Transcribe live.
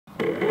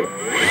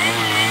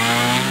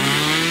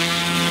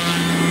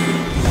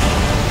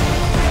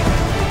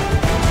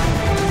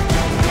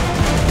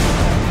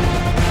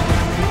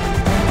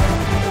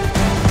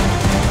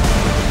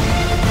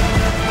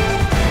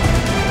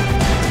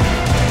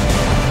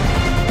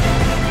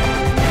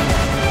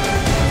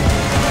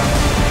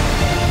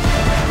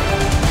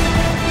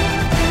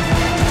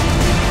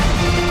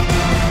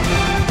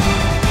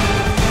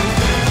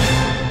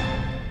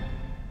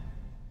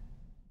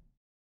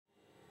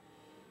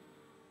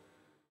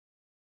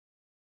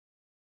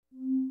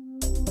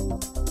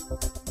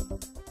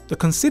The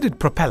considered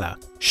propeller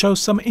shows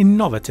some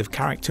innovative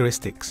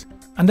characteristics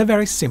and a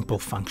very simple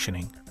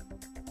functioning.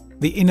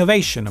 The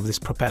innovation of this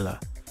propeller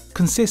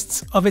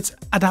consists of its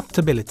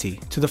adaptability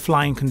to the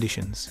flying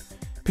conditions,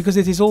 because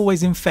it is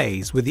always in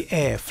phase with the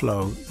air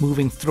flow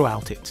moving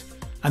throughout it,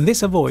 and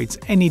this avoids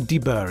any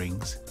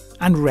deburrings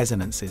and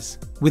resonances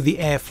with the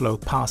airflow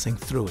passing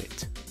through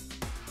it.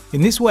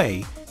 In this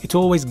way, it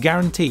always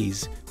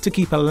guarantees to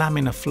keep a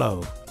laminar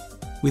flow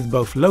with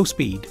both low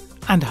speed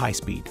and high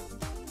speed.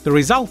 The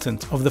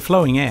resultant of the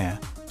flowing air,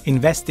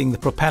 investing the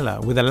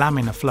propeller with a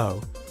laminar flow,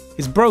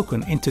 is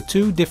broken into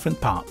two different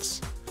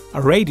parts: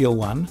 a radial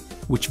one,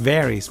 which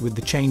varies with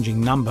the changing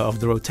number of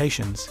the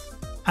rotations,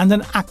 and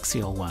an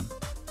axial one,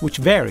 which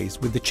varies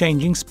with the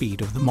changing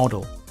speed of the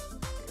model.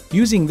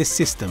 Using this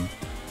system,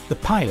 the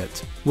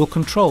pilot will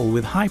control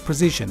with high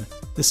precision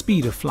the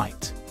speed of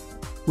flight,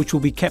 which will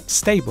be kept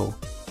stable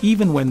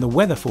even when the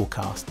weather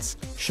forecasts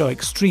show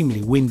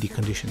extremely windy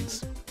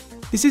conditions.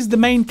 This is the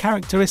main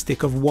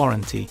characteristic of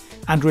warranty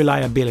and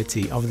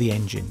reliability of the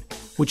engine,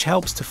 which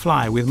helps to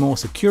fly with more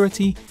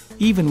security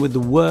even with the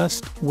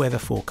worst weather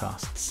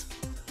forecasts.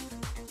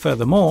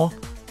 Furthermore,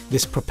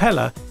 this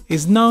propeller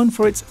is known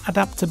for its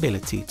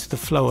adaptability to the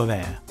flow of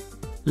air,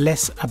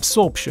 less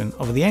absorption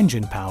of the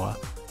engine power,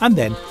 and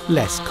then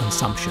less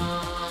consumption.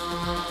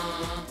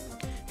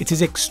 It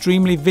is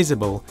extremely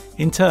visible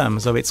in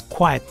terms of its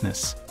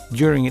quietness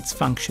during its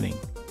functioning.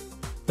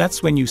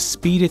 That's when you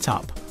speed it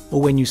up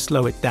or when you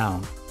slow it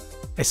down.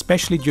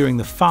 Especially during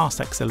the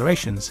fast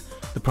accelerations,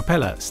 the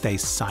propeller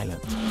stays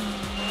silent.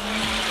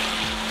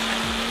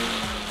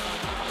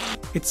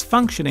 Its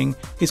functioning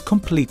is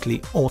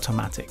completely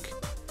automatic,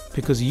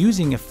 because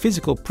using a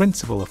physical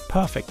principle of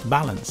perfect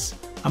balance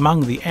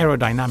among the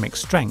aerodynamic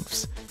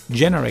strengths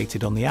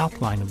generated on the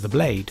outline of the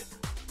blade,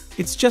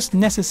 it's just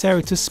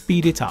necessary to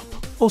speed it up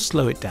or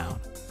slow it down,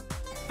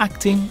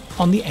 acting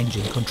on the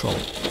engine control.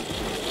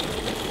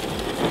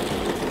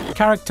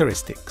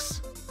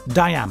 Characteristics: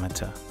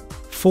 diameter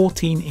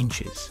 14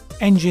 inches,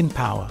 engine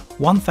power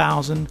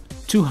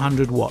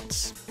 1200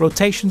 watts,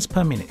 rotations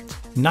per minute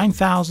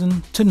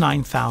 9,000 to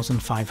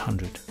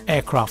 9,500,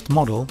 aircraft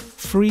model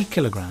 3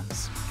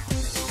 kilograms.